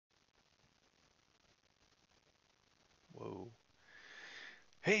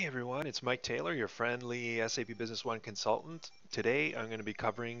Hey everyone, it's Mike Taylor, your friendly SAP Business One consultant. Today I'm going to be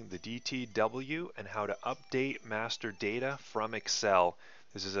covering the DTW and how to update master data from Excel.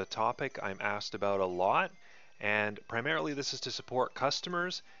 This is a topic I'm asked about a lot, and primarily this is to support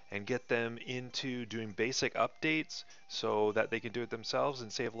customers and get them into doing basic updates so that they can do it themselves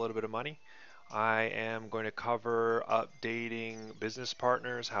and save a little bit of money. I am going to cover updating business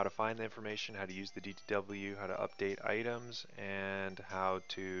partners, how to find the information, how to use the DTW, how to update items, and how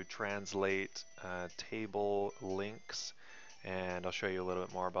to translate table links. And I'll show you a little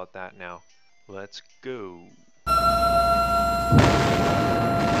bit more about that now. Let's go.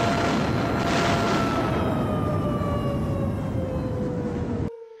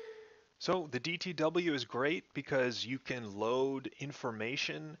 So the DTW is great because you can load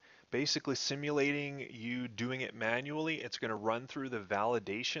information, basically simulating you doing it manually. It's going to run through the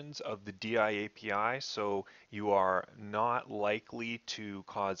validations of the DI API, so you are not likely to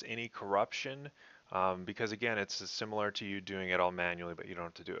cause any corruption because again, it's similar to you doing it all manually, but you don't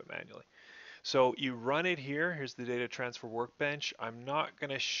have to do it manually. So you run it here. Here's the data transfer workbench. I'm not going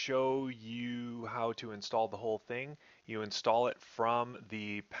to show you how to install the whole thing. You install it from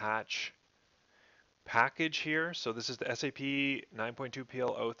the patch package here. So this is the SAP 9.2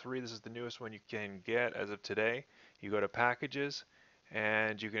 PL03. This is the newest one you can get as of today. You go to packages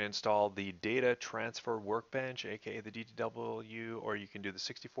and you can install the data transfer workbench, aka the DTW, or you can do the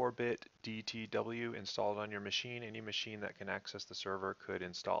 64-bit DTW installed on your machine. Any machine that can access the server could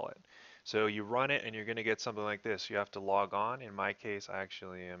install it. So you run it and you're going to get something like this. You have to log on. In my case, I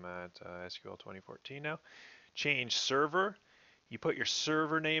actually am at SQL 2014 now. Change server. You put your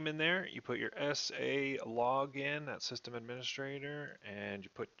server name in there, you put your SA login, that system administrator, and you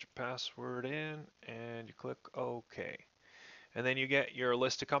put your password in and you click OK. And then you get your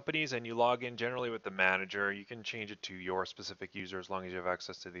list of companies and you log in generally with the manager. You can change it to your specific user as long as you have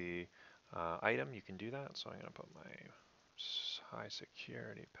access to the item. You can do that. So I'm going to put my high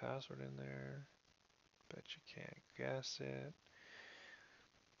security password in there. Bet you can't guess it.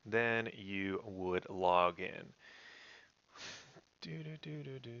 Then you would log in.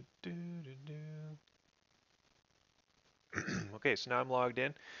 Okay, so now I'm logged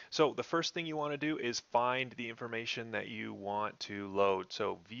in. So the first thing you want to do is find the information that you want to load.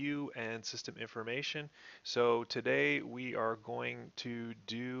 So view and system information. So today we are going to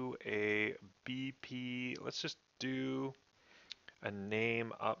do a BP. Let's just do a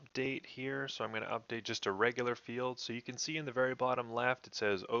name update here. So I'm going to update just a regular field. So you can see in the very bottom left it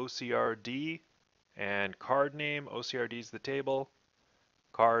says OCRD and card name. OCRD is the table.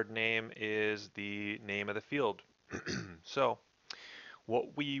 Card name is the name of the field. So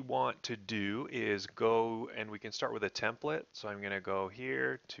what we want to do is go and we can start with a template. So I'm going to go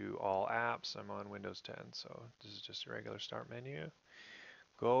here to all apps. I'm on Windows 10, so this is just a regular start menu.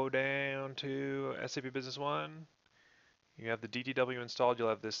 Go down to SAP Business One. You have the DTW installed. You'll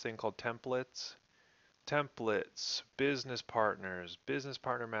have this thing called templates. Templates, business partners, business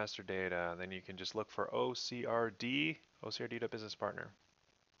partner master data. Then you can just look for OCRD, OCRD.business partner.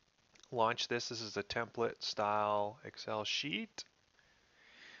 Launch this. This is a template style Excel sheet.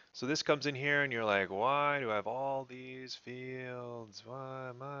 So this comes in here and you're like, why do I have all these fields?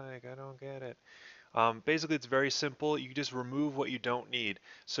 Why, Mike, I don't get it. Basically, it's very simple. You just remove what you don't need.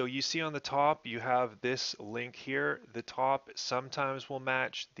 So you see on the top, you have this link here. The top sometimes will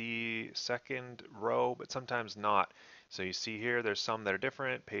match the second row, but sometimes not. So you see here, there's some that are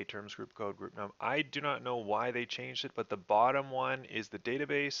different, pay terms, group code, group num. I do not know why they changed it, but the bottom one is the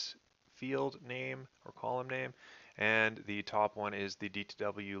database field name or column name, and the top one is the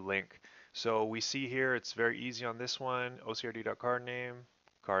DTW link. So we see here, it's very easy on this one, ocrd.card name,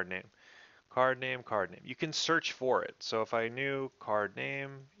 card name. Card name, card name. You can search for it. So if I knew card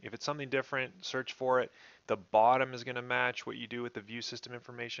name, if it's something different, search for it. The bottom is going to match what you do with the view system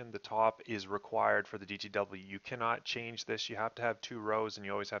information. The top is required for the DTW. You cannot change this. You have to have two rows and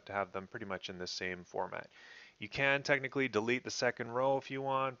you always have to have them pretty much in the same format. You can technically delete the second row if you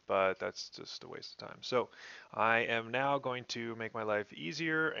want, but that's just a waste of time. So I am now going to make my life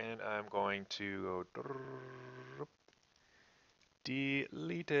easier and I'm going to go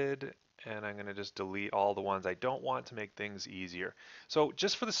deleted, and I'm going to just delete all the ones I don't want to make things easier. So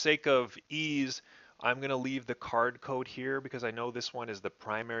just for the sake of ease, I'm going to leave the card code here because I know this one is the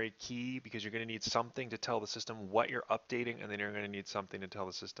primary key because you're going to need something to tell the system what you're updating, and then you're going to need something to tell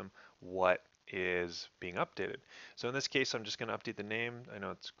the system what is being updated. So in this case, I'm just going to update the name. I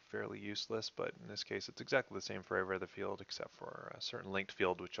know it's fairly useless, but in this case, it's exactly the same for every other field except for a certain linked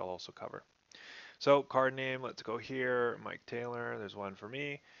field, which I'll also cover. So card name, let's go here, Mike Taylor, there's one for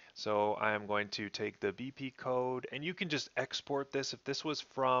me. So I am going to take the BP code, and you can just export this. If this was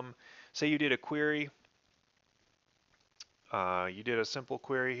from, say you did a query, you did a simple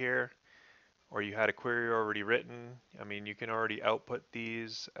query here, or you had a query already written. I mean, you can already output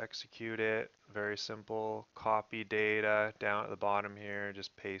these, execute it, very simple. Copy data down at the bottom here,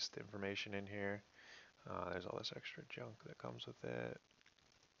 just paste the information in here. There's all this extra junk that comes with it.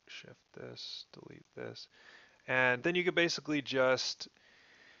 Shift this, delete this. And then you could basically just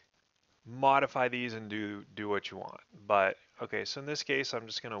modify these and do what you want. But okay, so in this case, I'm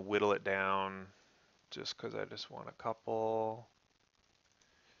just gonna whittle it down just because I just want a couple.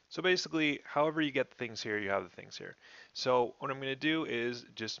 So basically, however you get the things here, you have the things here. So what I'm going to do is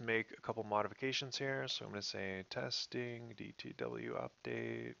just make a couple modifications here. So I'm going to say testing, DTW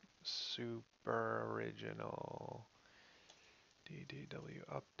update, super original, DTW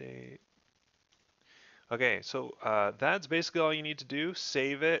update. Okay, so that's basically all you need to do.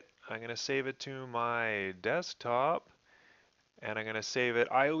 Save it. I'm going to save it to my desktop. And I'm going to save it.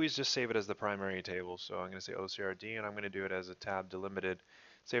 I always just save it as the primary table. So I'm going to say OCRD, and I'm going to do it as a tab delimited.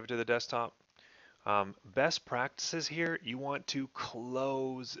 Save it to the desktop. Best practices here, you want to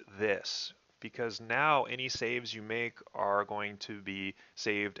close this because now any saves you make are going to be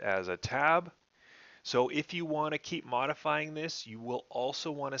saved as a tab. So if you want to keep modifying this, you will also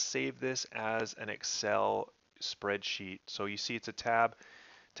want to save this as an Excel spreadsheet. So you see it's a tab.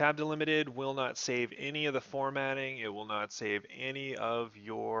 Tab delimited will not save any of the formatting. It will not save any of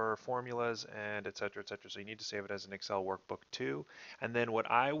your formulas and et cetera, et cetera. So you need to save it as an Excel workbook too. And then what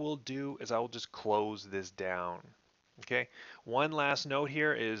I will do is I will just close this down. Okay. One last note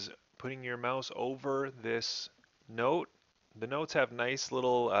here is putting your mouse over this note. The notes have nice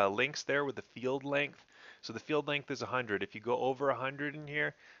little links there with the field length. So the field length is 100. If you go over 100 in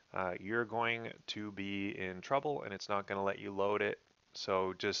here, you're going to be in trouble and it's not going to let you load it.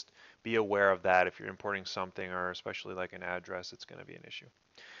 So just be aware of that if you're importing something, or especially like an address, it's going to be an issue.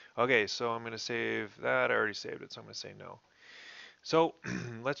 Okay, so I'm going to save that. I already saved it, so I'm going to say no. So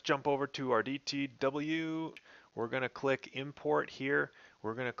let's jump over to our DTW. We're going to click import here.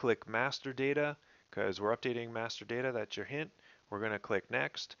 We're going to click master data because we're updating master data. That's your hint. We're going to click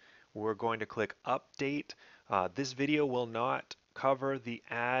next. We're going to click update. This video will not cover the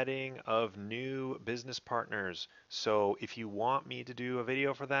adding of new business partners. So if you want me to do a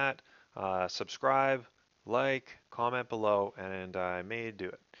video for that, subscribe, like, comment below, and I may do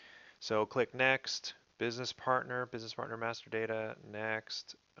it. So click next, business partner master data,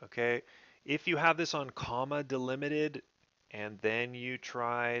 next. Okay. If you have this on comma delimited and then you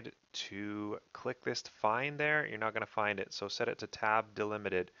tried to click this to find there, you're not going to find it. So set it to tab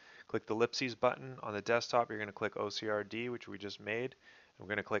delimited. Click the ellipses button on the desktop. You're going to click OCRD, which we just made. We're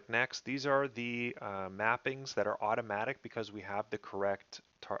going to click next. These are the mappings that are automatic because we have the correct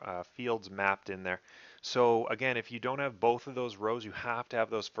fields mapped in there. So again, if you don't have both of those rows, you have to have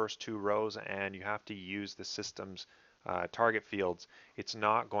those first two rows and you have to use the system's target fields. It's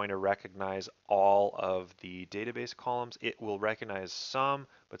not going to recognize all of the database columns. It will recognize some,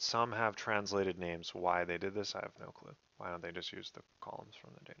 but some have translated names. Why they did this, I have no clue. Why don't they just use the columns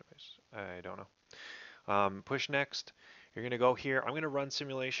from the database? I don't know. Push next. You're going to go here. I'm going to run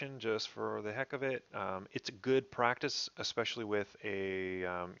simulation just for the heck of it. It's a good practice, especially with a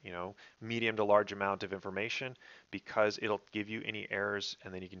medium to large amount of information, because it'll give you any errors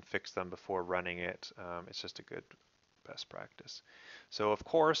and then you can fix them before running it. It's just a good best practice. So of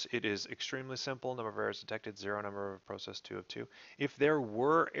course it is extremely simple. Number of errors detected, 0. Number of process 2 of 2. If there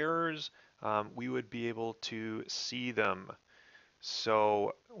were errors, we would be able to see them.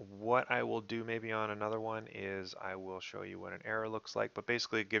 So what I will do maybe on another one is I will show you what an error looks like, but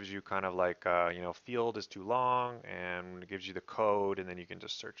basically it gives you kind of like, field is too long and it gives you the code and then you can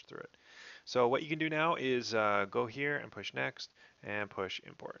just search through it. So what you can do now is go here and push next and push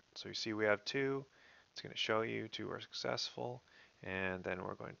import. So you see we have 2. It's going to show you 2 are successful, and then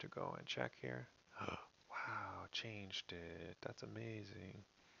we're going to go and check here. Wow, changed it. That's amazing.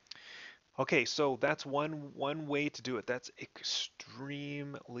 Okay, so that's one way to do it. That's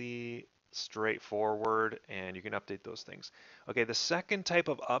extremely straightforward, and you can update those things. Okay, the second type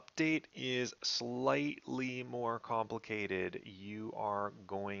of update is slightly more complicated. You are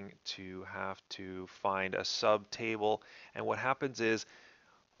going to have to find a subtable, and what happens is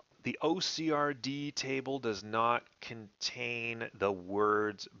the OCRD table does not contain the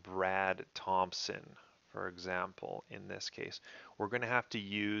words Brad Thompson, for example, in this case. We're going to have to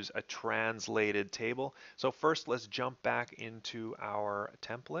use a translated table. So first, let's jump back into our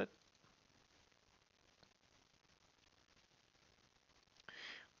template.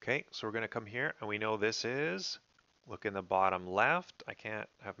 Okay, so we're going to come here and we know this is, look in the bottom left. I can't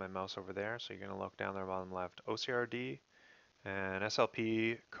have my mouse over there, so you're going to look down there bottom left, OCRD and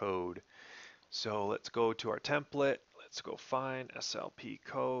SLP code. So let's go to our template. Let's go find SLP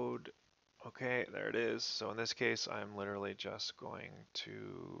code. Okay, there it is. So in this case, I'm literally just going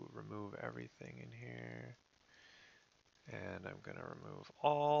to remove everything in here. And I'm going to remove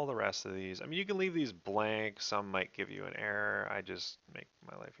all the rest of these. I mean, you can leave these blank. Some might give you an error. I just make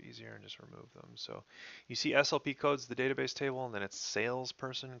my life easier and just remove them. So you see SLP code's the database table, and then it's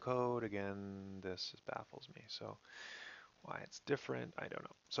salesperson code. Again, this baffles me. So why it's different, I don't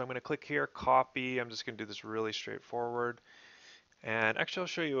know. So I'm going to click here, copy. I'm just going to do this really straightforward. And actually, I'll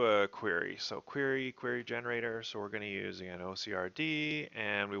show you a query. So query generator. So we're going to use, again, OCRD,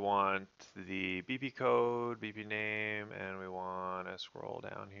 and we want the BP code, BP name, and we want to scroll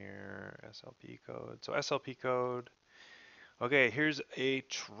down here, SLP code. So SLP code. Okay, here's a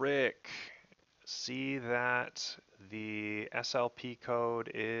trick. See that the SLP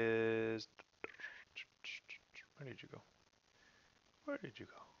code is, where did you go? Where did you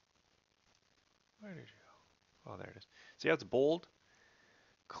go? Where did you go? Oh, there it is. See how it's bold?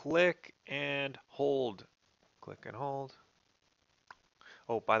 Click and hold. Click and hold.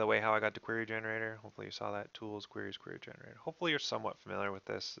 Oh, by the way, how I got to query generator. Hopefully you saw that. Tools, queries, query generator. Hopefully you're somewhat familiar with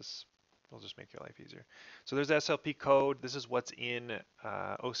this. This will just make your life easier. So there's SLP code. This is what's in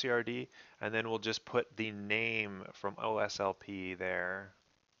OCRD. And then we'll just put the name from OSLP there.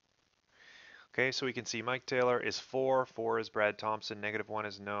 Okay, so we can see Mike Taylor is 4, 4 is Brad Thompson, -1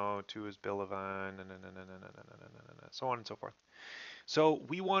 is no, 2 is Bill Levine, so on and so forth. So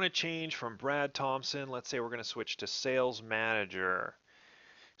we want to change from Brad Thompson, let's say we're going to switch to sales manager.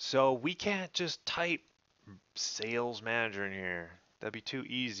 So we can't just type sales manager in here. That'd be too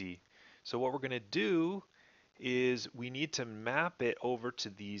easy. So what we're going to do is we need to map it over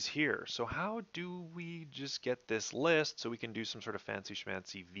to these here. So how do we just get this list so we can do some sort of fancy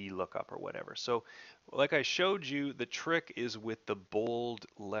schmancy VLOOKUP or whatever? So like I showed you, the trick is with the bold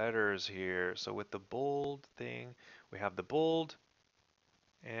letters here. So with the bold thing, we have the bold,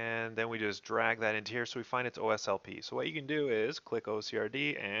 and then we just drag that into here so we find it's OSLP. So what you can do is click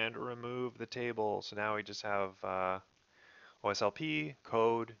OCRD and remove the table. So now we just have OSLP,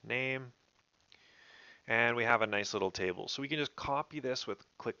 code, name, and we have a nice little table. So we can just copy this with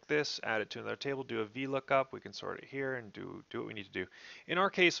click this, add it to another table, do a VLOOKUP. We can sort it here and do what we need to do. In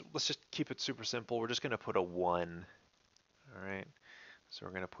our case, let's just keep it super simple. We're just going to put a 1. All right. So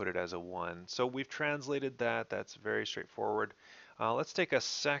we're going to put it as a 1. So we've translated that. That's very straightforward. Let's take a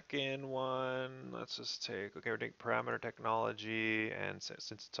second one. Let's just take, okay, we're taking parameter technology. And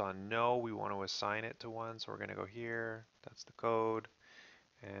since it's on no, we want to assign it to 1. So we're going to go here. That's the code.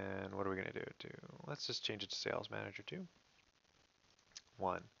 And what are we going to do? Let's just change it to sales manager too.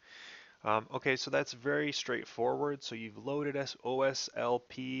 1. Okay, so that's very straightforward. So you've loaded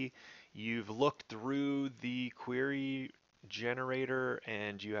OSLP, you've looked through the query generator,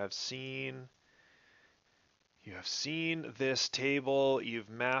 and you have seen this table, you've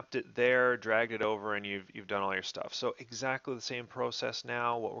mapped it there, dragged it over, and you've done all your stuff. So exactly the same process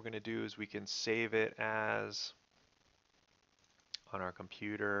now. What we're going to do is we can save it as on our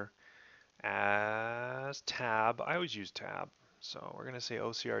computer as tab. I always use tab. So we're going to say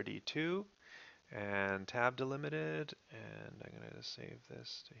OCRD2 and tab delimited, and I'm going to save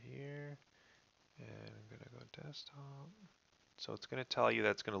this to here, and I'm going to go desktop. So it's going to tell you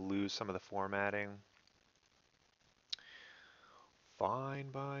that's going to lose some of the formatting.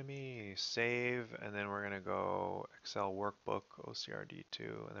 Fine by me. Save, and then we're going to go Excel workbook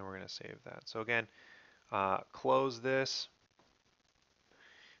OCRD2, and then we're going to save that. So again, close this.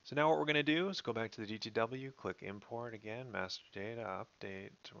 So now what we're going to do is go back to the DTW, click import again, master data,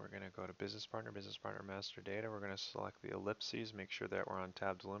 update. We're going to go to business partner, master data. We're going to select the ellipses, make sure that we're on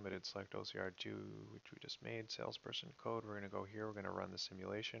tab delimited, select OCR2, which we just made, salesperson code. We're going to go here, we're going to run the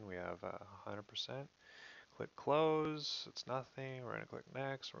simulation. We have 100%. Click close, it's nothing. We're going to click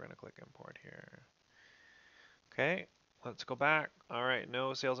next, we're going to click import here. Okay, let's go back. All right,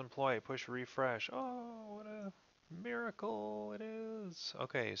 no sales employee, push refresh. Oh, what a miracle it is.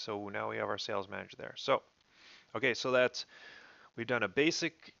 Okay, so now we have our sales manager there. So, okay, so we've done a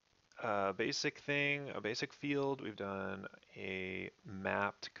basic thing, a basic field. We've done a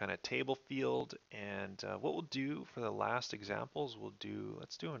mapped kind of table field. And what we'll do for the last examples,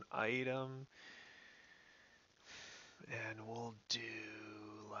 let's do an item. And we'll do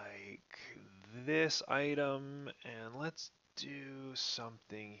like this item, and let's do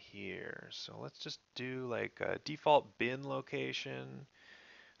something here. So let's just do like a default bin location.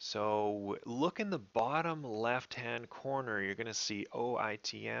 So look in the bottom left-hand corner, you're going to see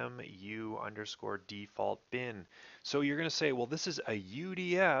OITM U underscore default bin. So you're going to say, well, this is a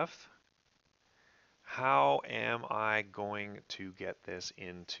UDF. How am I going to get this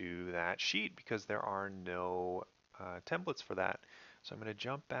into that sheet? Because there are no templates for that. So I'm going to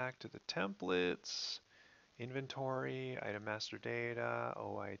jump back to the templates, inventory, item master data,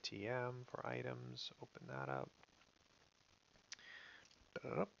 OITM for items, open that up.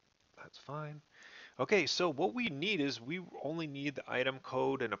 That's fine. Okay, so what we need is we only need the item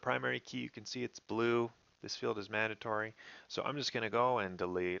code and a primary key. You can see it's blue. This field is mandatory. So I'm just going to go and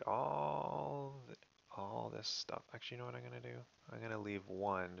delete all this stuff. Actually, you know what I'm going to do? I'm going to leave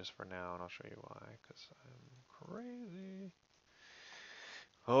one just for now, and I'll show you why, because I'm crazy.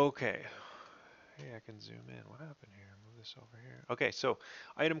 Okay. Hey, I can zoom in. What happened here? Move this over here. Okay, so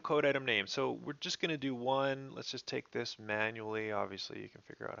item code, item name. So we're just going to do one. Let's just take this manually. Obviously, you can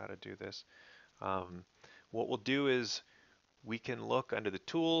figure out how to do this. What we'll do is we can look under the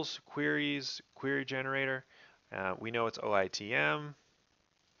tools, queries, query generator. We know it's OITM,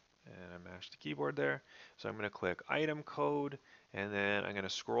 and I mashed the keyboard there. So I'm going to click item code, and then I'm going to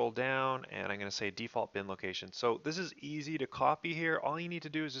scroll down, and I'm going to say default bin location. So this is easy to copy here. All you need to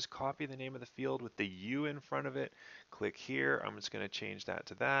do is just copy the name of the field with the U in front of it. Click here. I'm just going to change that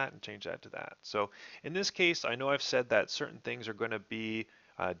to that and change that to that. So in this case, I know I've said that certain things are going to be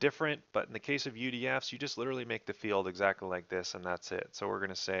different, but in the case of UDFs, you just literally make the field exactly like this, and that's it. So we're going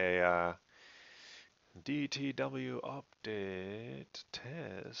to say DTW update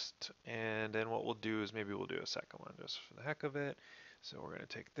test, and then what we'll do is maybe we'll do a second one just for the heck of it. So we're going to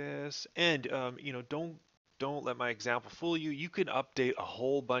take this, and you know, don't let my example fool you. You can update a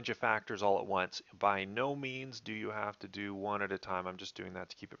whole bunch of factors all at once. By no means do you have to do one at a time. I'm just doing that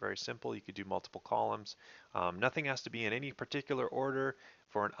to keep it very simple. You could do multiple columns. Nothing has to be in any particular order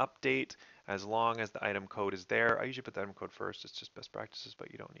for an update as long as the item code is there. I usually put the item code first. It's just best practices, but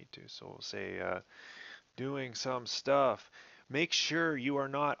you don't need to. So we'll say doing some stuff. Make sure you are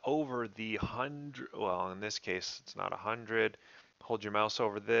not over the 100. Well, in this case, it's not 100. Hold your mouse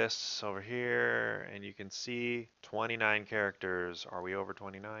over this over here, and you can see 29 characters. Are we over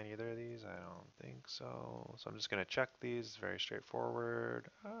 29 either of these? I don't think so. So I'm just going to check these. It's very straightforward.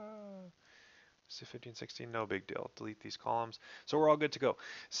 See 15, 16, no big deal. Delete these columns. So we're all good to go.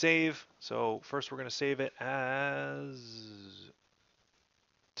 Save. So first we're going to save it as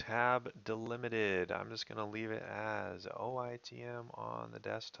tab delimited. I'm just going to leave it as OITM on the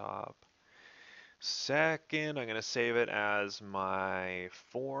desktop. Second, I'm going to save it as my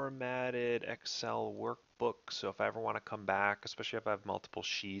formatted Excel workbook. So if I ever want to come back, especially if I have multiple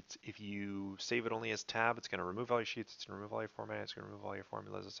sheets, if you save it only as tab, it's going to remove all your sheets, it's going to remove all your formatting, it's going to remove all your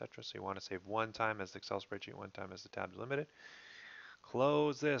formulas, etc. So you want to save one time as the Excel spreadsheet, one time as the tab delimited.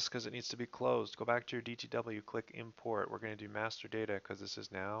 Close this because it needs to be closed. Go back to your DTW, click import. We're going to do master data because this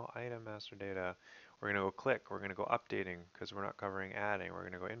is now item master data. We're going to go click. We're going to go updating because we're not covering adding. We're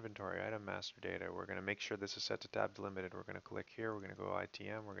going to go inventory, item master data. We're going to make sure this is set to tab delimited. We're going to click here. We're going to go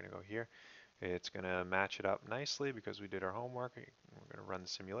ITM. We're going to go here. It's going to match it up nicely because we did our homework. We're going to run the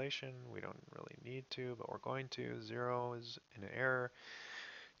simulation. We don't really need to, but we're going to. 0 is an error.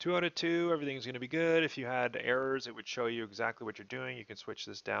 2 out of 2, everything's going to be good. If you had errors, it would show you exactly what you're doing. You can switch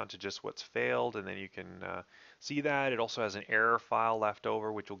this down to just what's failed, and then you can see that. It also has an error file left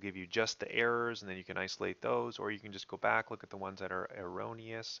over, which will give you just the errors, and then you can isolate those, or you can just go back, look at the ones that are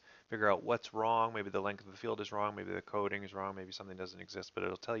erroneous, figure out what's wrong. Maybe the length of the field is wrong, maybe the coding is wrong, maybe something doesn't exist, but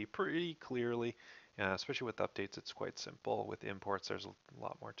it'll tell you pretty clearly, especially with updates. It's quite simple. With imports, there's a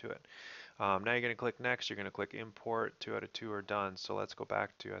lot more to it. Now you're going to click next, you're going to click import, 2 out of 2 are done. So let's go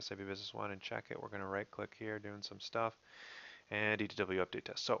back to SAP Business One and check it. We're going to right click here, doing some stuff, and DTW update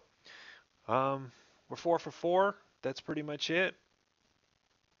test. So we're 4 for 4. That's pretty much it.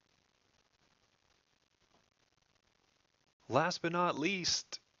 Last but not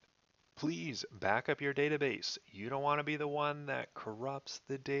least, please back up your database. You don't want to be the one that corrupts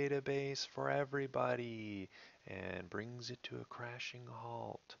the database for everybody and brings it to a crashing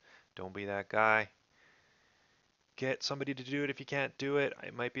halt. Don't be that guy. Get somebody to do it if you can't do it.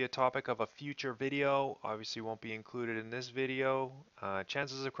 It might be a topic of a future video. Obviously won't be included in this video.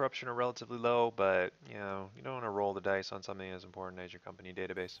 Chances of corruption are relatively low, but you don't want to roll the dice on something as important as your company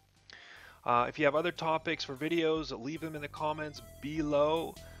database. If you have other topics for videos, leave them in the comments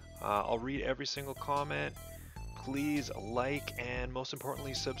below. I'll read every single comment. Please like and most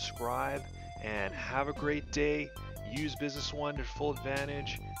importantly subscribe, and have a great day. Use Business One to full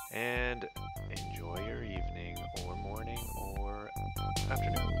advantage and enjoy your evening or morning or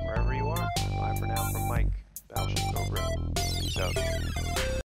afternoon, wherever you are. Bye for now from Mike. Battleship Cobra. Peace out.